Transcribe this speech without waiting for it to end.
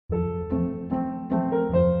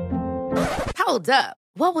Hold up.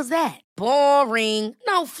 What was that? Boring.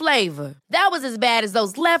 No flavor. That was as bad as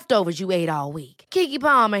those leftovers you ate all week. Keke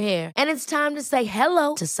Palmer here. And it's time to say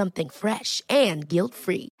hello to something fresh and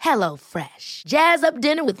guilt-free. Hello Fresh. Jazz up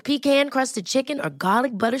dinner with pecan-crusted chicken or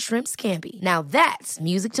garlic butter shrimp scampi. Now that's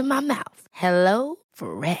music to my mouth. Hello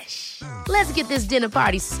Fresh. Let's get this dinner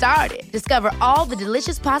party started. Discover all the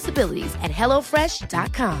delicious possibilities at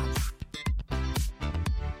hellofresh.com.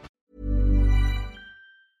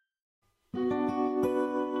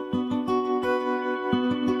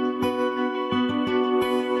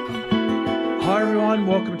 Hi everyone,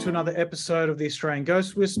 welcome to another episode of the Australian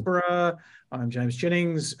Ghost Whisperer. I'm James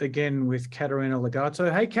Jennings, again with Caterina Legato.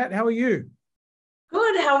 Hey Kat, how are you?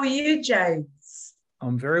 Good, how are you, James?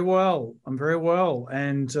 I'm very well,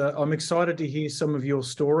 and I'm excited to hear some of your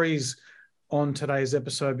stories on today's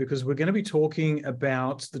episode because we're going to be talking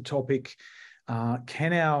about the topic,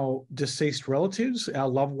 can our deceased relatives, our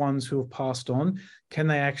loved ones who have passed on, can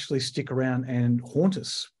they actually stick around and haunt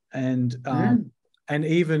us? And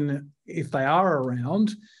even if they are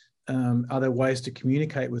around, are there ways to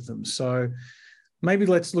communicate with them? So maybe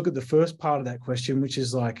let's look at the first part of that question, which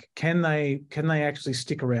is like, can they actually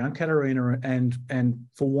stick around, Caterina, and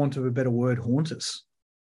for want of a better word, haunt us?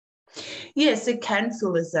 Yes, it can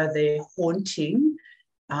feel as though they're haunting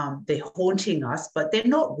us, but they're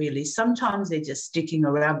not really. Sometimes they're just sticking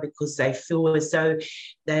around because they feel as though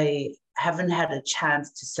they haven't had a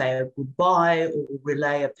chance to say a goodbye or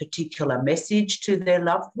relay a particular message to their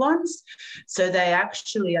loved ones. So they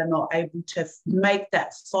actually are not able to make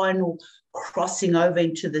that final crossing over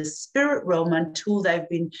into the spirit realm until they've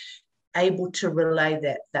been able to relay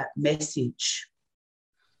that message.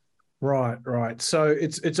 Right. So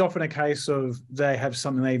it's often a case of they have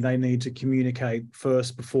something they need to communicate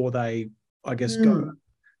first before they, I guess, go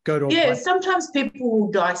to a place. Sometimes people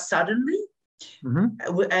will die suddenly.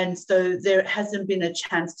 Mm-hmm. And so there hasn't been a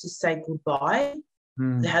chance to say goodbye.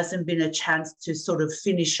 There hasn't been a chance to sort of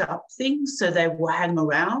finish up things. So they will hang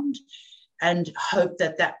around and hope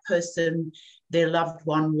that person, their loved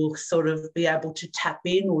one, will sort of be able to tap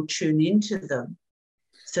in or tune into them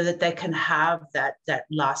so that they can have that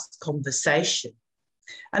last conversation.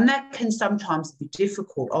 And that can sometimes be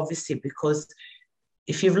difficult, obviously, because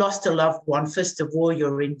if you've lost a loved one, first of all,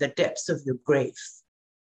 you're in the depths of your grief.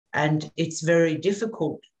 And it's very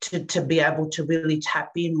difficult to be able to really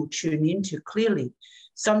tap in or tune into clearly.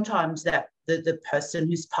 Sometimes that the person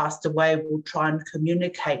who's passed away will try and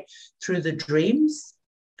communicate through the dreams,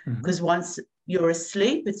 because once you're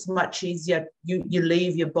asleep, it's much easier. You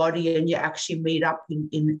leave your body and you actually meet up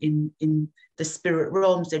in the spirit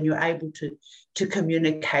realms, and you're able to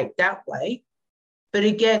communicate that way. But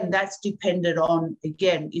again, that's dependent on,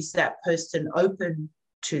 is that person open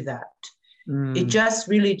to that? It just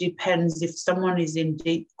really depends. If someone is in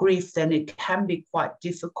deep grief, then it can be quite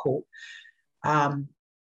difficult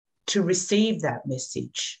to receive that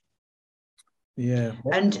message. Yeah.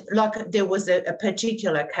 And like there was a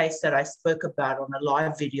particular case that I spoke about on a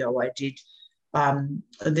live video I did.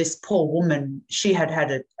 This poor woman, she had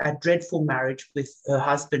a dreadful marriage with her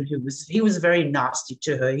husband he was very nasty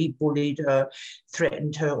to her. He bullied her,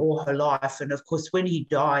 threatened her all her life. And of course, when he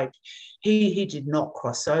died, he did not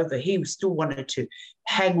cross over. He still wanted to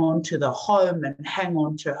hang on to the home and hang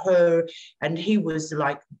on to her. And he was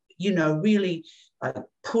like, really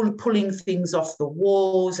pulling things off the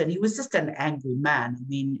walls, and he was just an angry man. I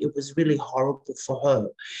mean, it was really horrible for her.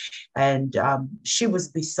 And she was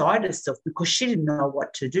beside herself because she didn't know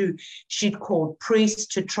what to do. She'd called priests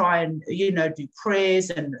to try and, do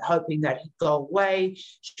prayers and hoping that he'd go away.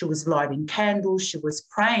 She was lighting candles, she was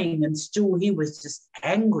praying, and still he was just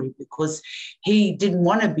angry because he didn't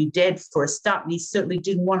want to be dead for a start, and he certainly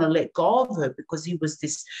didn't want to let go of her because he was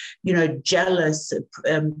this, jealous,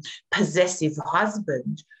 possessive husband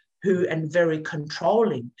and very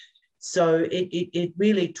controlling. So it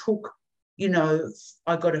really took,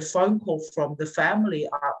 I got a phone call from the family,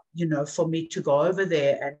 for me to go over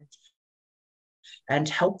there and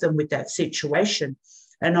help them with that situation.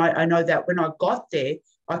 And I know that when I got there,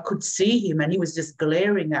 I could see him and he was just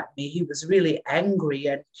glaring at me. He was really angry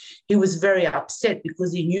and he was very upset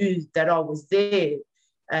because he knew that I was there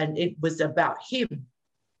and it was about him.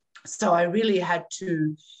 So I really had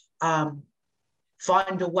to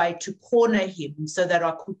find a way to corner him so that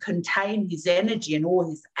I could contain his energy and all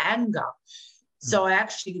his anger. So I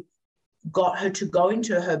actually got her to go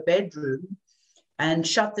into her bedroom and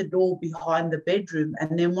shut the door behind the bedroom.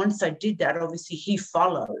 And then once I did that, obviously he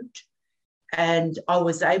followed. And I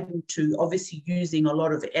was able to, obviously using a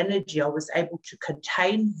lot of energy, I was able to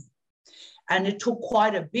contain him. And it took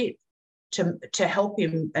quite a bit to help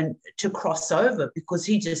him and to cross over, because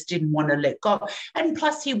he just didn't want to let go. And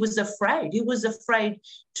plus he was afraid. He was afraid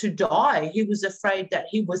to die. He was afraid that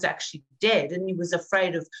he was actually dead, and he was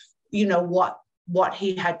afraid of, what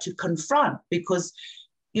he had to confront, because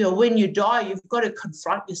when you die, you've got to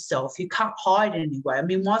confront yourself. You can't hide anyway. I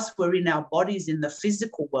mean, whilst we're in our bodies in the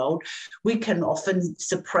physical world, we can often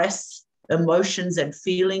suppress emotions and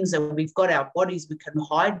feelings, and we've got our bodies we can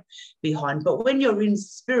hide behind. But when you're in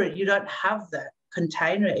spirit, you don't have that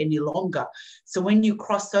container any longer. So when you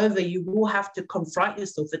cross over, you will have to confront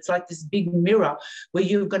yourself. It's like this big mirror where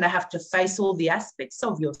you're going to have to face all the aspects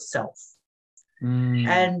of yourself.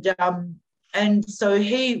 And so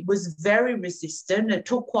he was very resistant. It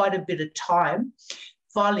took quite a bit of time.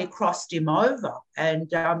 Finally crossed him over, and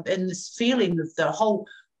this feeling of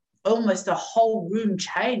almost the whole room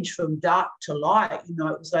changed from dark to light. It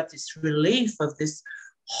was like this relief of this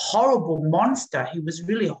horrible monster. He was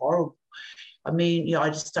really horrible. I mean, I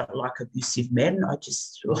just don't like abusive men. I'm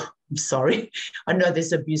sorry. I know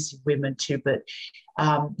there's abusive women too, but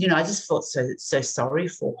I just felt so sorry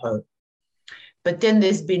for her. But then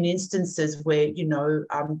there's been instances where,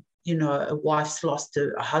 a wife's lost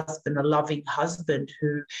a husband, a loving husband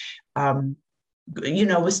who,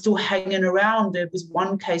 was still hanging around. There was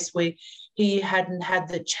one case where he hadn't had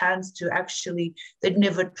the chance to they'd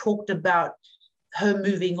never talked about her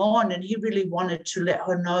moving on, and he really wanted to let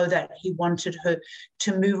her know that he wanted her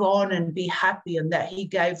to move on and be happy, and that he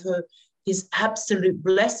gave her his absolute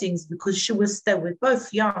blessings, because they were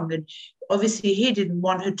both young, and obviously he didn't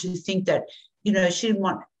want her to think that, she didn't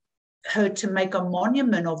want her to make a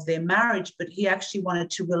monument of their marriage, but he actually wanted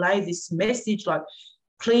to relay this message like,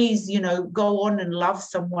 please, go on and love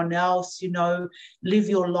someone else, live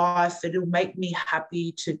your life. It'll make me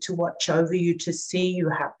happy to watch over you, to see you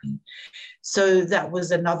happy. So that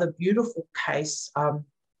was another beautiful case, a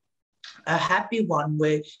happy one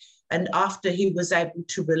and after he was able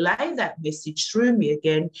to relay that message through me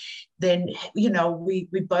again, then, we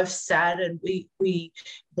both sat and we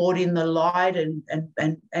brought in the light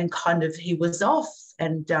and kind of he was off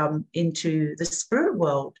and into the spirit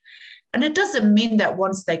world. And it doesn't mean that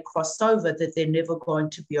once they cross over that they're never going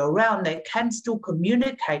to be around. They can still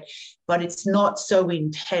communicate, but it's not so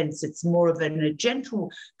intense. It's more of a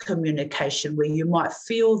gentle communication where you might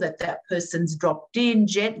feel that person's dropped in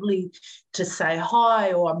gently to say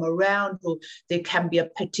hi, or I'm around, or there can be a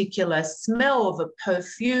particular smell of a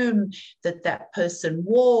perfume that person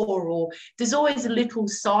wore, or there's always little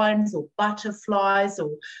signs or butterflies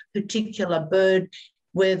or particular bird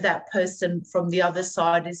where that person from the other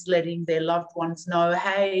side is letting their loved ones know,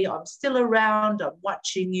 hey, I'm still around, I'm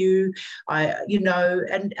watching you,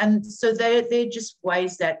 and so they're just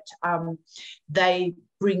ways that they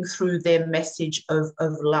bring through their message of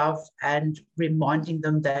love and reminding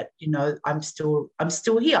them that, I'm still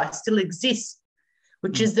here, I still exist,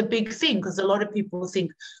 which is the big thing, because a lot of people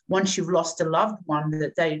think once you've lost a loved one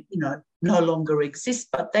that they, no longer exist,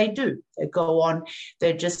 but they do. They go on,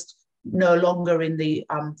 they're just no longer in the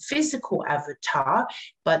physical avatar,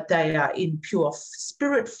 but they are in pure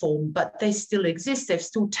spirit form, but they still exist. They've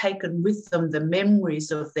still taken with them the memories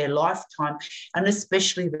of their lifetime, and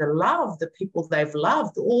especially the love, the people they've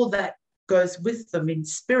loved, all that goes with them in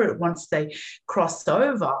spirit once they cross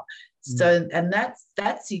over. So, and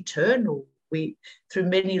that's eternal. Through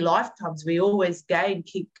many lifetimes, we always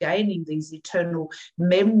keep gaining these eternal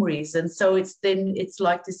memories. And so it's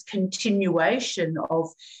like this continuation of,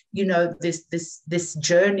 this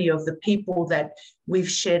journey of the people that we've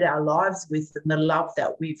shared our lives with, and the love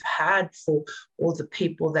that we've had for all the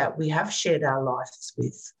people that we have shared our lives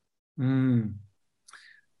with.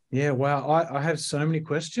 Yeah, wow. I have so many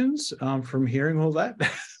questions from hearing all that.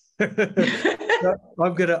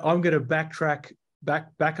 I'm gonna backtrack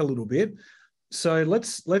back a little bit. So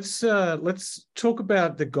let's talk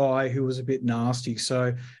about the guy who was a bit nasty.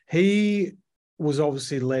 So he was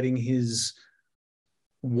obviously letting his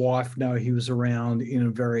wife know he was around in a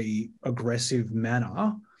very aggressive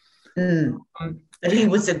manner. And he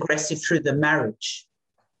was aggressive through the marriage.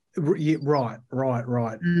 Yeah,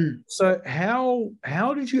 right. So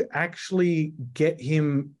how did you actually get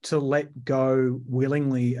him to let go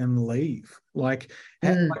willingly and leave?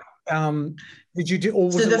 Did you do?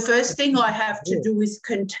 So the first thing I have to do is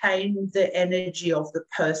contain the energy of the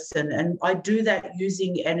person, and I do that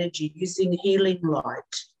using energy, using healing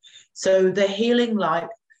light. So the healing light,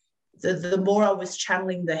 the more I was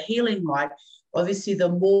channeling the healing light, obviously the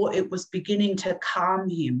more it was beginning to calm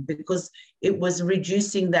him, because it was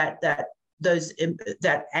reducing that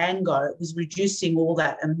anger, it was reducing all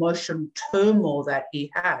that emotional turmoil that he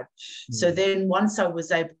had. So then once I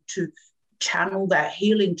was able to channel that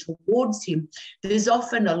healing towards him, there's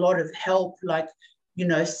often a lot of help, like, you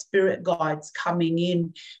know, spirit guides coming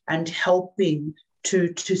in and helping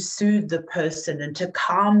to soothe the person and to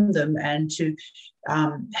calm them and to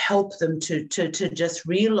help them to just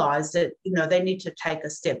realize that, you know, they need to take a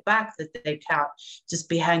step back, that they can't just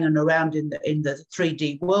be hanging around in the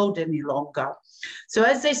 3D world any longer. So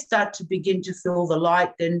as they start to begin to feel the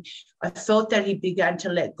light, then I felt that he began to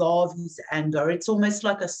let go of his anger. It's almost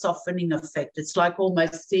like a softening effect. It's like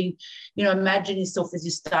almost seeing, you know, imagine yourself as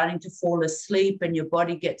you're starting to fall asleep and your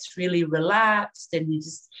body gets really relaxed and you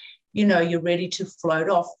just, you know, you're ready to float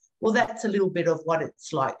off. Well, that's a little bit of what it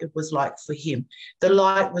was like for him. The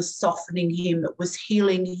light was softening him. It was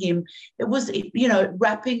healing him. It was, you know,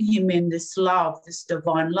 wrapping him in this love, this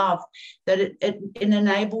divine love, that it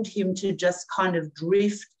enabled him to just kind of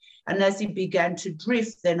drift. And as he began to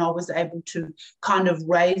drift, then I was able to kind of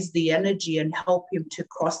raise the energy and help him to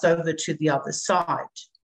cross over to the other side.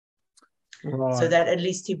 Right. So that at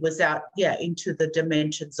least he was out, into the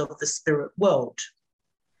dimensions of the spirit world.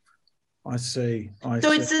 I see.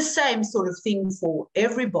 So it's the same sort of thing for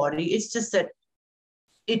everybody. It's just that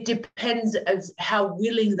it depends as how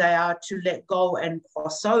willing they are to let go and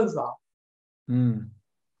cross over. Mm.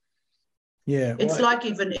 Yeah. It's like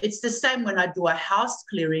it's the same when I do a house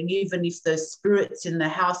clearing, even if the spirits in the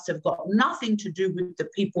house have got nothing to do with the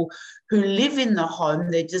people who live in the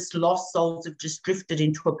home, they're just lost souls have just drifted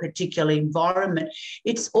into a particular environment.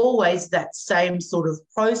 It's always that same sort of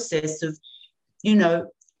process of, you know,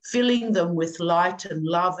 filling them with light and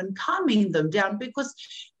love and calming them down, because,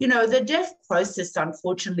 you know, the death process,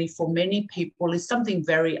 unfortunately, for many people is something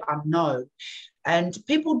very unknown, and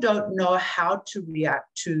people don't know how to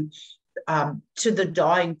react to the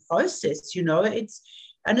dying process. You know,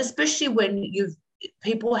 and especially when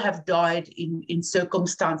people have died in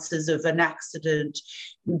circumstances of an accident,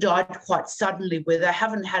 died quite suddenly, where they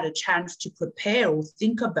haven't had a chance to prepare or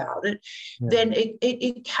think about it, then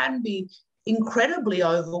it can be incredibly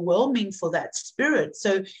overwhelming for that spirit.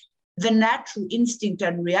 So the natural instinct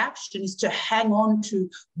and reaction is to hang on to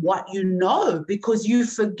what you know, because you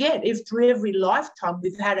forget. If through every lifetime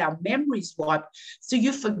we've had our memories wiped, so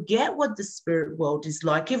you forget what the spirit world is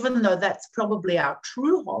like, even though that's probably our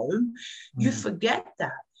true home, you forget that.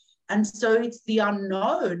 And so it's the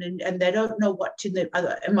unknown, and they don't know what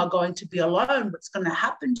am I going to be alone? What's going to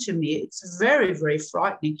happen to me? It's very, very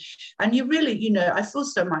frightening. And you really, you know, I feel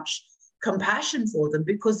so much compassion for them,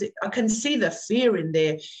 because I can see the fear in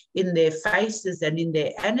their faces and in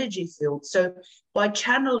their energy field. So by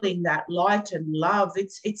channeling that light and love,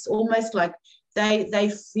 it's almost like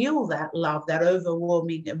they feel that love, that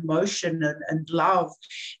overwhelming emotion and love,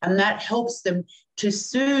 and that helps them to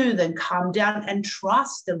soothe and calm down and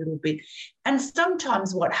trust a little bit. And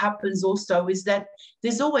sometimes what happens also is that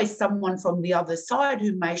there's always someone from the other side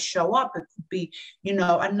who may show up. It could be, you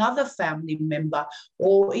know, another family member,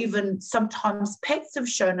 or even sometimes pets have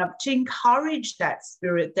shown up to encourage that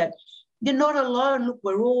spirit that you're not alone. Look,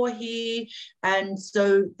 we're all here. And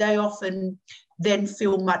so they often then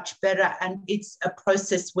feel much better. And it's a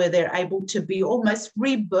process where they're able to be almost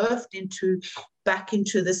rebirthed back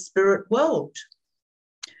into the spirit world.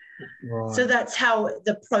 Right. So that's how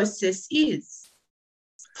the process is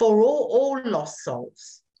for all lost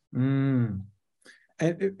souls. Mm.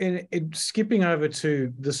 And skipping over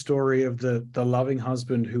to the story of the loving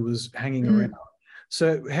husband who was hanging around.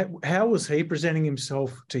 So how was he presenting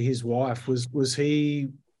himself to his wife? What was he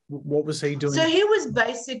doing? So he was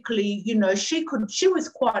basically, you know, she was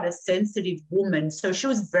quite a sensitive woman, so she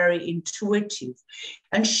was very intuitive,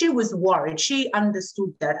 and she was worried. She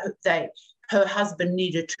understood that her husband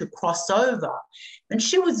needed to cross over, and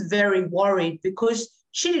she was very worried because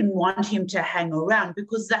she didn't want him to hang around,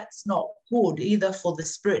 because that's not good either for the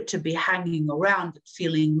spirit to be hanging around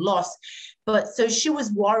feeling lost. But so she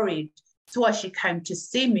was worried. That's why she came to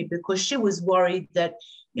see me, because she was worried that,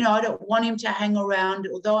 you know, I don't want him to hang around.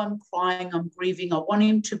 Although I'm crying, I'm grieving, I want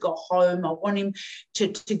him to go home. I want him to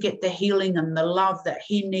get the healing and the love that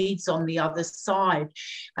he needs on the other side.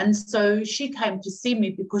 And so she came to see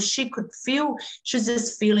me because she was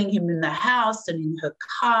just feeling him in the house and in her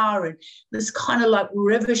car. And it was kind of like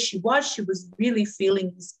wherever she was really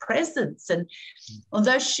feeling his presence. And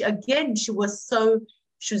although she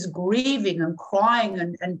was grieving and crying,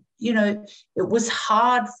 and you know, it was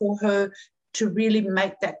hard for her to really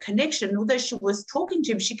make that connection. Although she was talking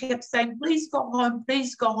to him, she kept saying, please go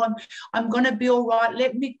home, I'm going to be all right,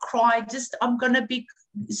 let me cry, I'm going to be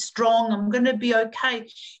strong, I'm going to be okay.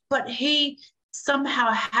 But he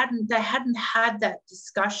somehow hadn't had that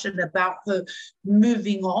discussion about her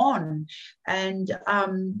moving on. And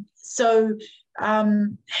so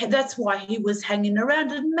that's why he was hanging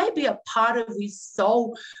around. And maybe a part of his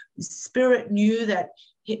soul, spirit knew that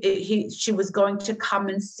she was going to come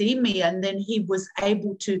and see me. And then he was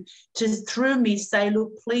able to through me say,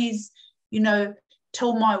 look, please,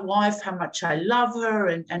 tell my wife how much I love her.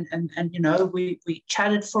 And we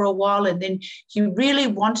chatted for a while. And then he really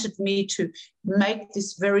wanted me to make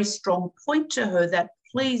this very strong point to her that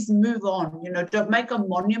please move on, don't make a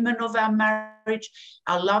monument of our marriage.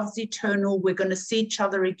 Our love's eternal. We're going to see each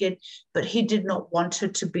other again. But he did not want her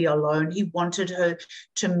to be alone. He wanted her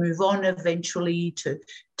to move on eventually,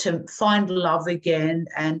 to find love again.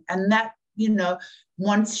 And that,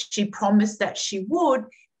 once she promised that she would,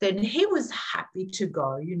 then he was happy to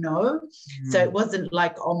go, So it wasn't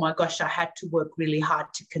like, oh my gosh, I had to work really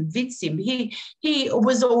hard to convince him. He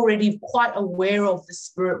was already quite aware of the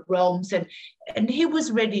spirit realms and he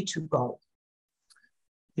was ready to go.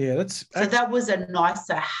 Yeah, so that was a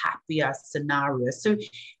nicer, happier scenario. So,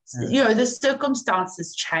 the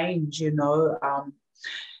circumstances change,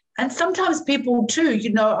 and sometimes people too,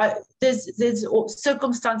 there's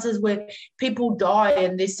circumstances where people die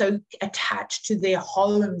and they're so attached to their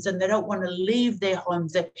homes and they don't want to leave their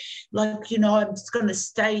homes. They're like, I'm just going to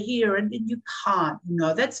stay here, and you can't.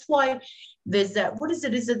 That's why there's that. What is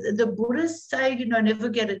it? Is it the Buddhists say, never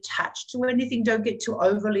get attached to anything. Don't get too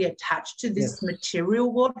overly attached to this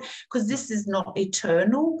material world, because this is not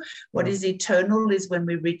eternal. What is eternal is when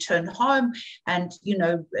we return home and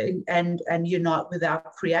and unite with our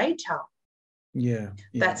Creator. Yeah.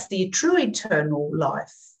 That's the true eternal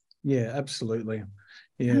life. Yeah, absolutely.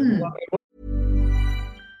 Yeah.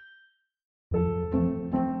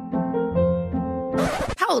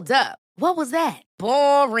 Hold up. What was that?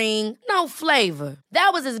 Boring. No flavor.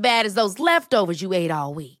 That was as bad as those leftovers you ate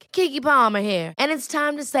all week. Keke Palmer here. And it's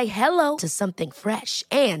time to say hello to something fresh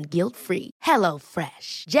and guilt-free. Hello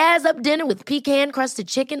Fresh. Jazz up dinner with pecan-crusted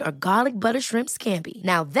chicken or garlic butter shrimp scampi.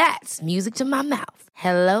 Now that's music to my mouth.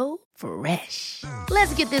 Hello Fresh.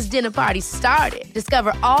 Let's get this dinner party started.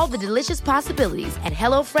 Discover all the delicious possibilities at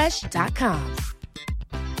HelloFresh.com.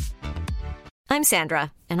 I'm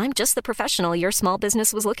Sandra, and I'm just the professional your small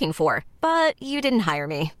business was looking for. But you didn't hire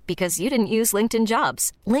me because you didn't use LinkedIn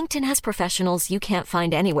Jobs. LinkedIn has professionals you can't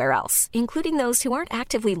find anywhere else, including those who aren't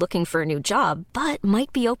actively looking for a new job, but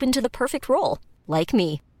might be open to the perfect role, like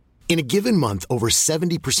me. In a given month, over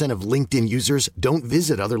 70% of LinkedIn users don't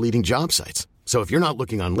visit other leading job sites. So if you're not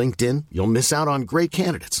looking on LinkedIn, you'll miss out on great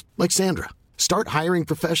candidates like Sandra. Start hiring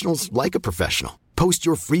professionals like a professional. Post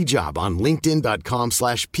your free job on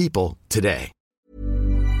linkedin.com/people today.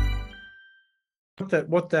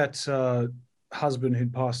 What that husband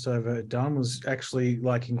who'd passed over had done was actually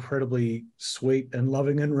like incredibly sweet and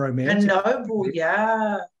loving and romantic. And noble,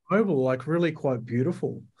 yeah. Noble, like really quite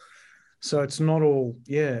beautiful. So it's not all,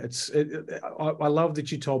 I love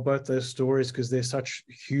that you told both those stories because there's such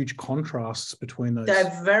huge contrasts between those.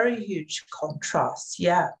 They're very huge contrasts,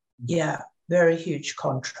 yeah, very huge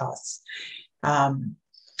contrasts. And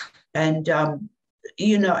I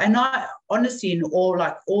honestly, in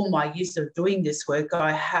all my years of doing this work,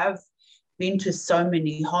 I have been to so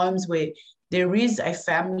many homes where there is a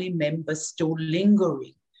family member still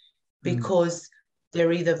lingering because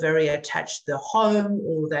they're either very attached to the home,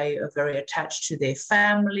 or they are very attached to their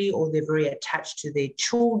family, or they're very attached to their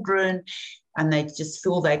children, and they just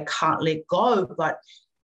feel they can't let go. But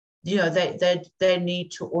they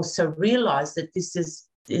need to also realize that this is,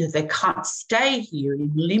 they can't stay here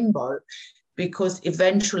in limbo, because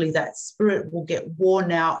eventually that spirit will get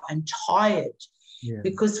worn out and tired. Yeah.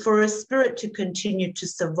 Because for a spirit to continue to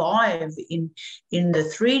survive in the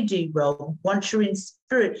 3D realm, once you're in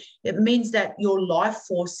spirit, it means that your life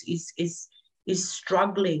force is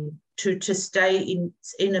struggling to stay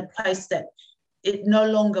in a place that it no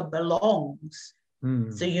longer belongs.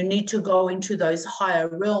 So you need to go into those higher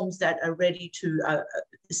realms that are ready to,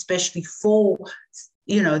 especially for,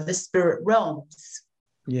 the spirit realms.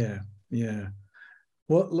 Yeah.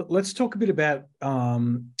 Well, let's talk a bit about,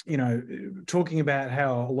 talking about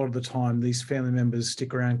how a lot of the time these family members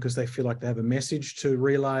stick around because they feel like they have a message to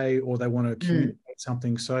relay or they want to communicate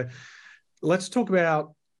something. So let's talk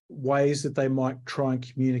about ways that they might try and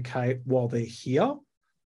communicate while they're here.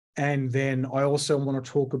 And then I also want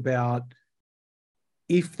to talk about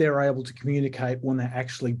if they're able to communicate when they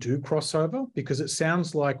actually do cross over, because it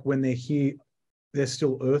sounds like when they're here, they're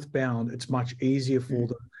still earthbound. It's much easier for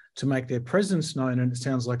them to make their presence known, and it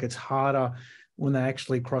sounds like it's harder when they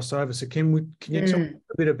actually cross over. So can you talk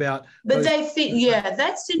a bit about? But they think,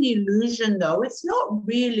 that's an illusion, though. It's not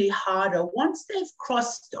really harder. Once they've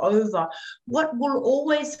crossed over, what will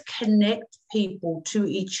always connect people to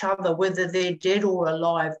each other, whether they're dead or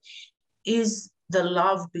alive, is the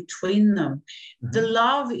love between them. Mhm. The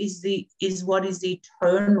love is what is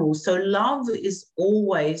eternal. So love is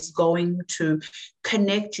always going to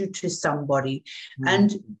connect you to somebody.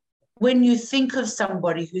 And when you think of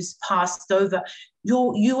somebody who's passed over,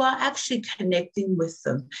 you are actually connecting with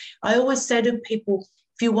them. I always say to people,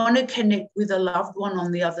 if you want to connect with a loved one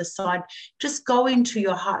on the other side, just go into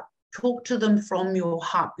your heart. Talk to them from your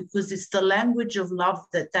heart, because it's the language of love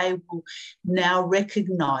that they will now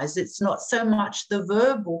recognize. It's not so much the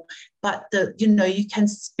verbal, but you can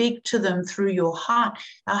speak to them through your heart.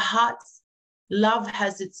 Our heart's love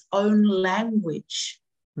has its own language,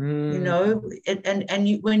 and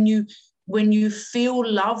when you feel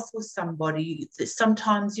love for somebody,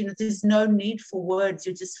 sometimes there's no need for words.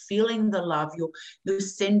 You're just feeling the love. You're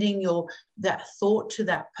sending that thought to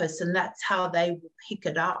that person. That's how they will pick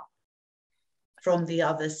it up from the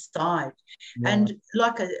other side. Right. And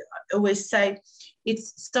like I always say,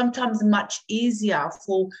 it's sometimes much easier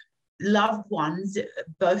for loved ones,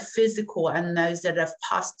 both physical and those that have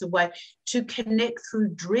passed away, to connect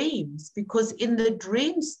through dreams, because in the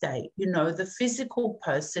dream state, the physical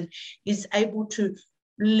person is able to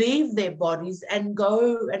leave their bodies and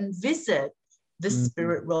go and visit the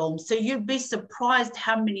spirit realm. So you'd be surprised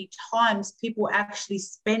how many times people actually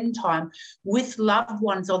spend time with loved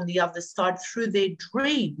ones on the other side through their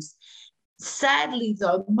dreams. Sadly,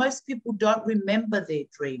 though, most people don't remember their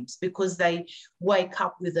dreams because they wake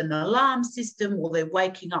up with an alarm system, or they're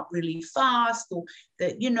waking up really fast, or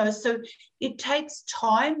so it takes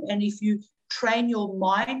time. And if you train your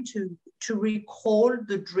mind to recall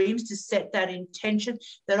the dreams, to set that intention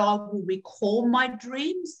that I will recall my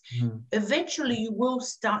dreams, eventually you will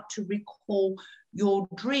start to recall your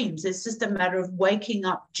dreams. It's just a matter of waking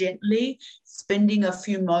up gently, spending a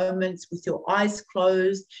few moments with your eyes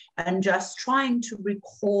closed and just trying to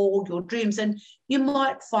recall your dreams. And you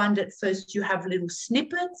might find at first you have little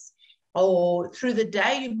snippets, or through the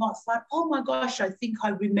day you might find, oh my gosh, I think I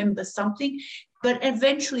remember something. But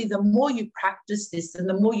eventually, the more you practice this and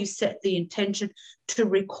the more you set the intention to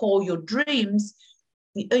recall your dreams,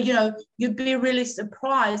 you'd be really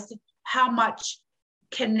surprised how much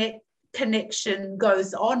connection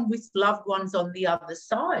goes on with loved ones on the other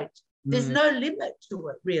side. There's no limit to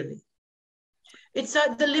it, really. It's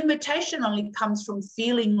the limitation only comes from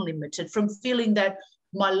feeling limited, from feeling that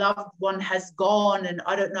my loved one has gone and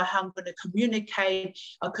I don't know how I'm going to communicate.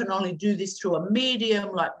 I can only do this through a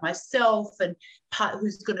medium like myself, and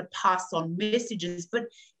who's going to pass on messages. But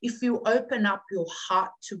if you open up your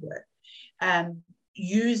heart to it and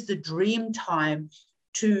use the dream time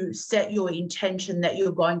to set your intention that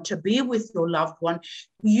you're going to be with your loved one,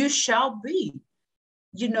 you shall be.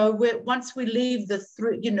 Once we leave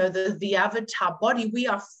the avatar body, we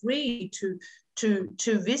are free to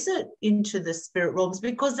visit into the spirit realms,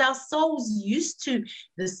 because our soul's used to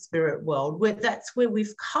the spirit world, that's where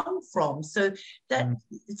we've come from. So that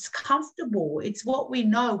it's comfortable. It's what we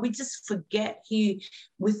know. We just forget here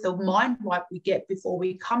with the mind wipe we get before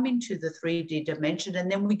we come into the 3D dimension,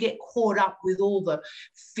 and then we get caught up with all the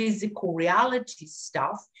physical reality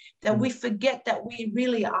stuff that we forget that we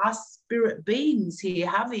really are spirit beings here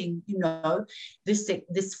having,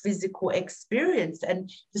 this physical experience,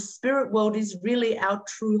 and the spirit world is really our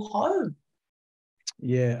true home.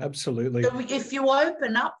 Yeah, absolutely. So if you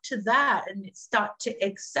open up to that and start to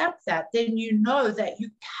accept that, then you know that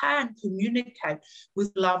you can communicate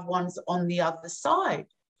with loved ones on the other side.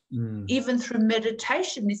 Even through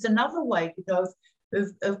meditation is another way,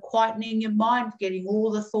 of quietening your mind, getting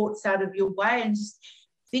all the thoughts out of your way and just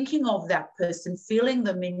thinking of that person, feeling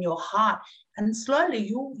them in your heart. And slowly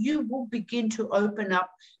you will begin to open up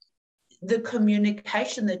the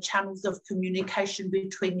communication, the channels of communication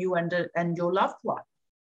between you and your loved one.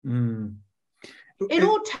 It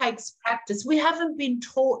all takes practice. We haven't been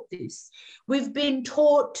taught this. We've been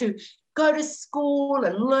taught to go to school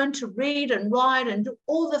and learn to read and write and do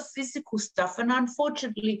all the physical stuff. And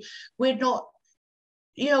unfortunately, we're not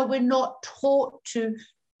taught to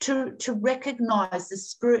recognize the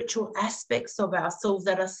spiritual aspects of ourselves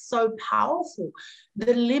that are so powerful.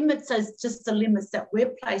 The limits are just the limits that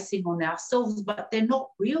we're placing on ourselves, but they're not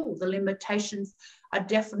real. The limitations are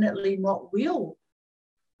definitely not real.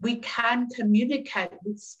 We can communicate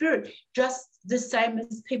with spirit just the same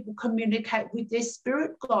as people communicate with their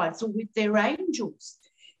spirit guides or with their angels.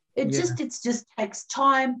 It just takes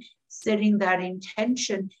time setting that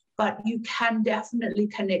intention, but you can definitely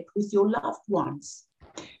connect with your loved ones.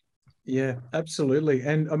 Yeah, absolutely.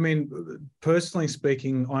 And I mean, personally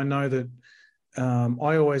speaking, I know that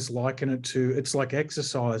I always liken it to, it's like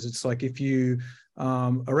exercise. It's like if you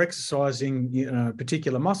are exercising,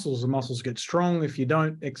 particular muscles, the muscles get strong. If you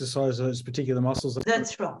don't exercise those particular muscles,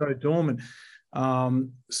 that's right, go dormant.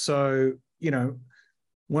 So,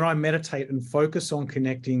 when I meditate and focus on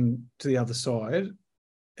connecting to the other side,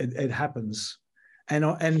 it happens.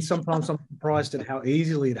 And sometimes I'm surprised at how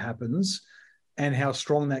easily it happens and how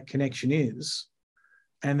strong that connection is.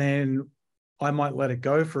 And then I might let it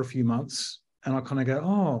go for a few months and I kind of go,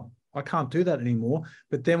 oh, I can't do that anymore.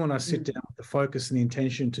 But then when I sit down with the focus and the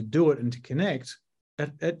intention to do it and to connect,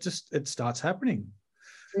 it starts happening.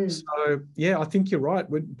 So, yeah, I think you're right.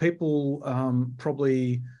 When people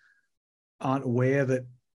probably aren't aware that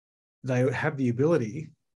they have the ability,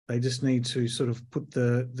 they just need to sort of put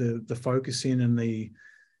the focus in and the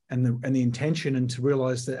intention, and to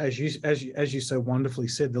realize that, as you so wonderfully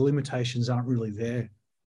said, the limitations aren't really there.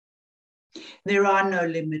 There are no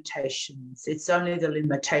limitations. It's only the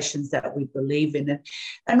limitations that we believe in.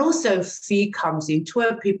 And also fear comes into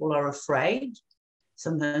it. People are afraid.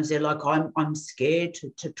 Sometimes they're like, I'm scared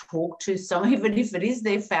to talk to someone, even if it is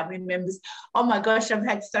their family members. Oh my gosh, I've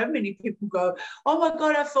had so many people go, oh my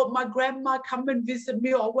God, I felt my grandma come and visit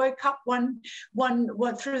me. I woke up one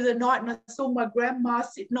through the night and I saw my grandma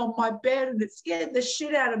sitting on my bed and it scared the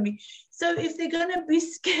shit out of me. So if they're going to be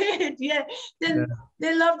scared, then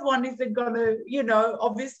their loved one isn't going to,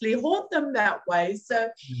 obviously haunt them that way. So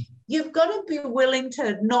you've got to be willing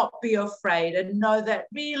to not be afraid and know that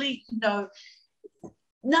really,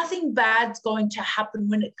 nothing bad's going to happen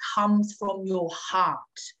when it comes from your heart.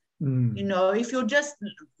 If you're just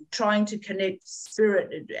trying to connect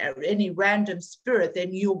spirit, any random spirit,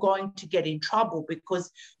 then you're going to get in trouble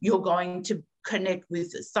because you're going to connect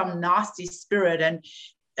with some nasty spirit and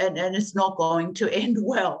it's not going to end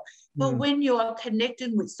well. But when you are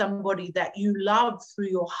connecting with somebody that you love through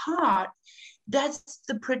your heart, that's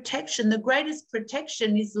the protection. The greatest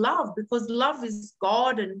protection is love, because love is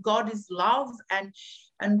God and God is love. And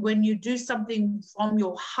when you do something from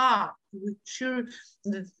your heart, with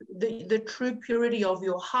the true purity of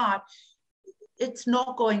your heart, it's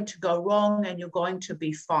not going to go wrong and you're going to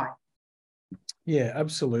be fine. Yeah,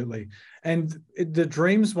 absolutely. And the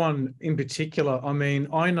dreams one in particular, I mean,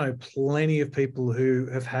 I know plenty of people who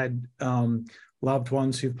have had loved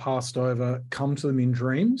ones who've passed over come to them in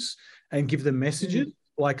dreams and give them messages.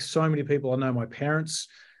 Like so many people, I know my parents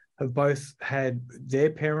have both had their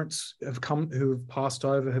parents who have passed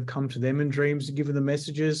over, have come to them in dreams and given them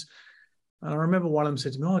messages. And I remember one of them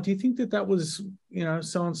said to me, oh, do you think that was,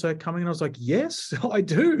 so-and-so coming? And I was like, yes, I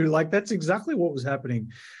do. Like, that's exactly what was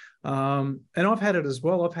happening. And I've had it as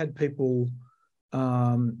well. I've had people,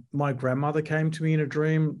 my grandmother came to me in a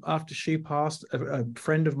dream after she passed. A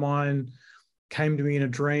friend of mine came to me in a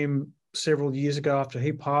dream several years ago after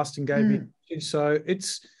he passed and gave me a message. So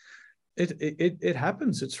it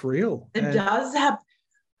happens. It's real. It does happen.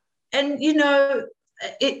 And,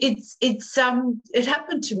 it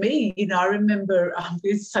happened to me. I remember,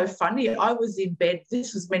 it's so funny. I was in bed,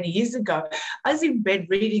 this was many years ago. I was in bed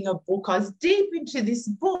reading a book. I was deep into this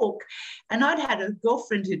book and I'd had a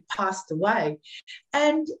girlfriend who'd passed away.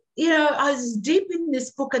 And, I was deep in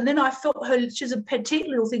this book and then I felt her, she was a petite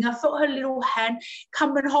little thing. I felt her little hand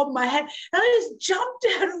come and hold my hand and I just jumped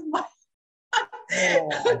out of my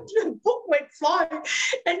the book went flying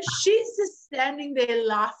and she's just standing there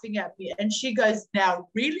laughing at me and she goes, now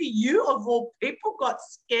really, you of all people got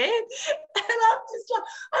scared? And I'm just like,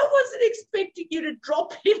 I wasn't expecting you to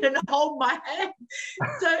drop in and hold my hand.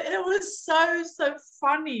 So it was so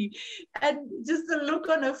funny, and just the look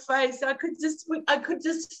on her face, I could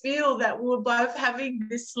just feel that we were both having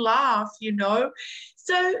this laugh.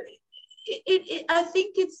 So I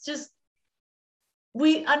think it's just,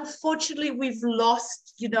 unfortunately we've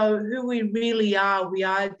lost, who we really are. We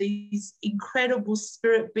are these incredible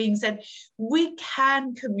spirit beings and we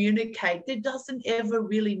can communicate. There doesn't ever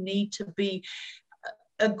really need to be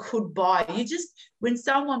a goodbye. When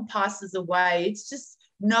someone passes away, it's just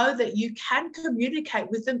know that you can communicate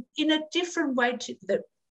with them in a different way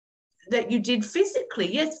that you did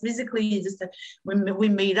physically. Yes, physically, you just when we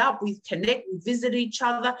meet up, we connect, we visit each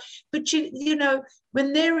other. But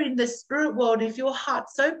when they're in the spirit world, if your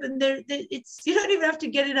heart's open, you don't even have to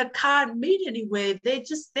get in a car and meet anywhere. They're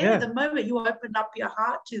just there. The moment you open up your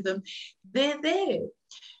heart to them, they're there.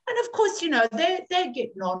 And of course, they're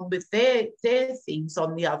getting on with their things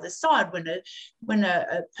on the other side. When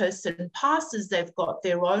a person passes, they've got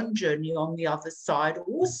their own journey on the other side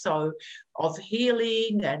also of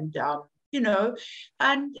healing and,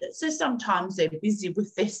 and so sometimes they're busy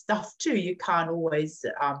with their stuff too. You can't always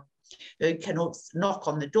can also knock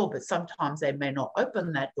on the door, but sometimes they may not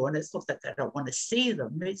open that door. And it's not that they don't want to see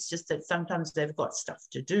them. It's just that sometimes they've got stuff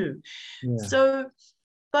to do. Yeah. So,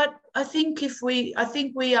 but I think we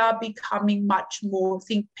are becoming much more, I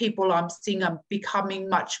think people I'm seeing are becoming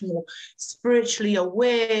much more spiritually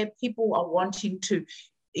aware. People are wanting to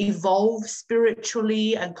evolve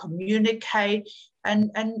spiritually and communicate and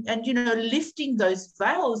lifting those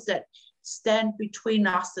veils that stand between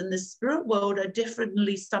us and the spirit world are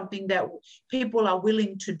definitely something that people are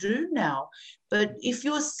willing to do now. But if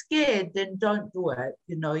you're scared, then don't do it.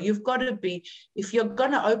 You've got to be, if you're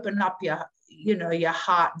going to open up your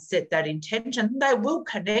heart and set that intention, they will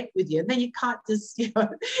connect with you. And then you can't just,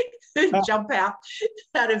 jump out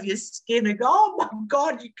of your skin and go, oh my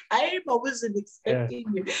God, you came. I wasn't expecting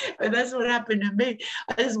you. And that's what happened to me.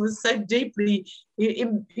 I just was so deeply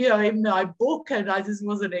in my book, and I just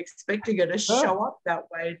wasn't expecting it to show up that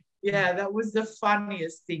way. Yeah, that was the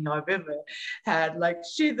funniest thing I've ever had. Like,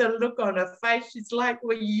 the look on her face, she's like,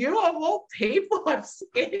 well, you of all people, I've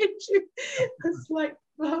scared you. It's like,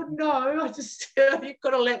 oh no, you've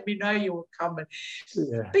got to let me know you were coming.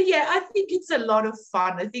 Yeah. But yeah, I think it's a lot of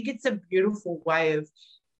fun. I think it's a beautiful way of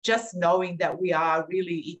just knowing that we are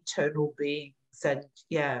really eternal beings. And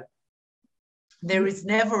yeah, there is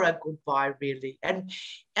never a goodbye, really. And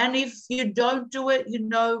if you don't do it, you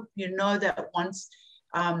know that once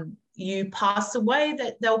you pass away,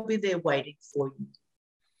 that they'll be there waiting for you.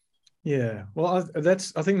 Yeah, well, I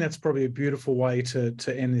think that's probably a beautiful way to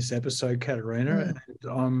end this episode, Katerina. And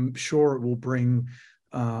I'm sure it will bring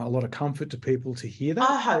a lot of comfort to people to hear that.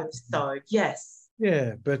 I hope so. Yes.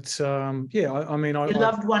 Yeah, but I mean, your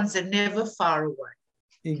loved ones are never far away.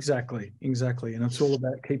 Exactly, and it's all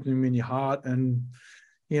about keeping them in your heart. And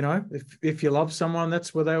if you love someone,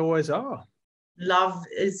 that's where they always are. Love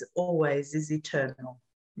is eternal.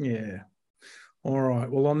 Yeah. All right.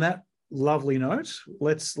 Well, on that lovely note,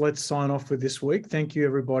 let's sign off for this week. Thank you,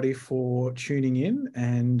 everybody, for tuning in,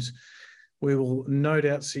 and we will no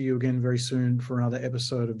doubt see you again very soon for another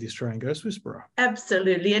episode of the Australian Ghost Whisperer.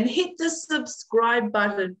 Absolutely. And hit the subscribe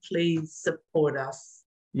button, please. Support us.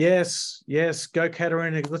 Yes. Go,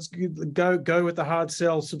 Katerina. Let's go with the hard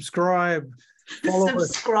sell. Subscribe.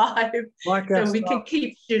 Subscribe so we can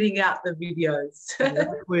keep shooting out the videos.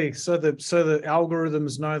 Exactly. So the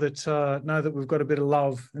algorithms know that we've got a bit of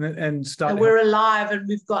love and start. And we're alive and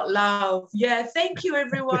we've got love. Yeah. Thank you,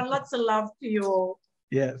 everyone. Lots of love to you all.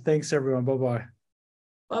 Yeah. Thanks, everyone. Bye-bye.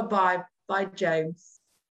 Bye-bye. Bye, James.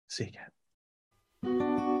 See you, Kat.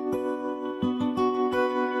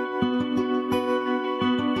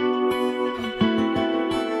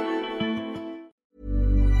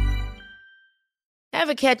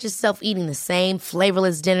 Ever catch yourself eating the same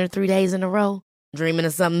flavorless dinner 3 days in a row? Dreaming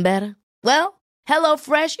of something better? Well,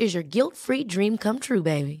 HelloFresh is your guilt-free dream come true,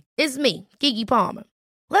 baby. It's me, Keke Palmer.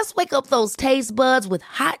 Let's wake up those taste buds with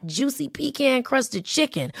hot, juicy pecan-crusted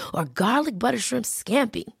chicken or garlic butter shrimp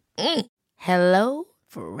scampi. Hello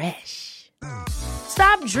Fresh.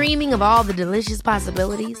 Stop dreaming of all the delicious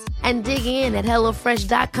possibilities and dig in at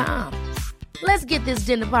HelloFresh.com. Let's get this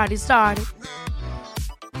dinner party started.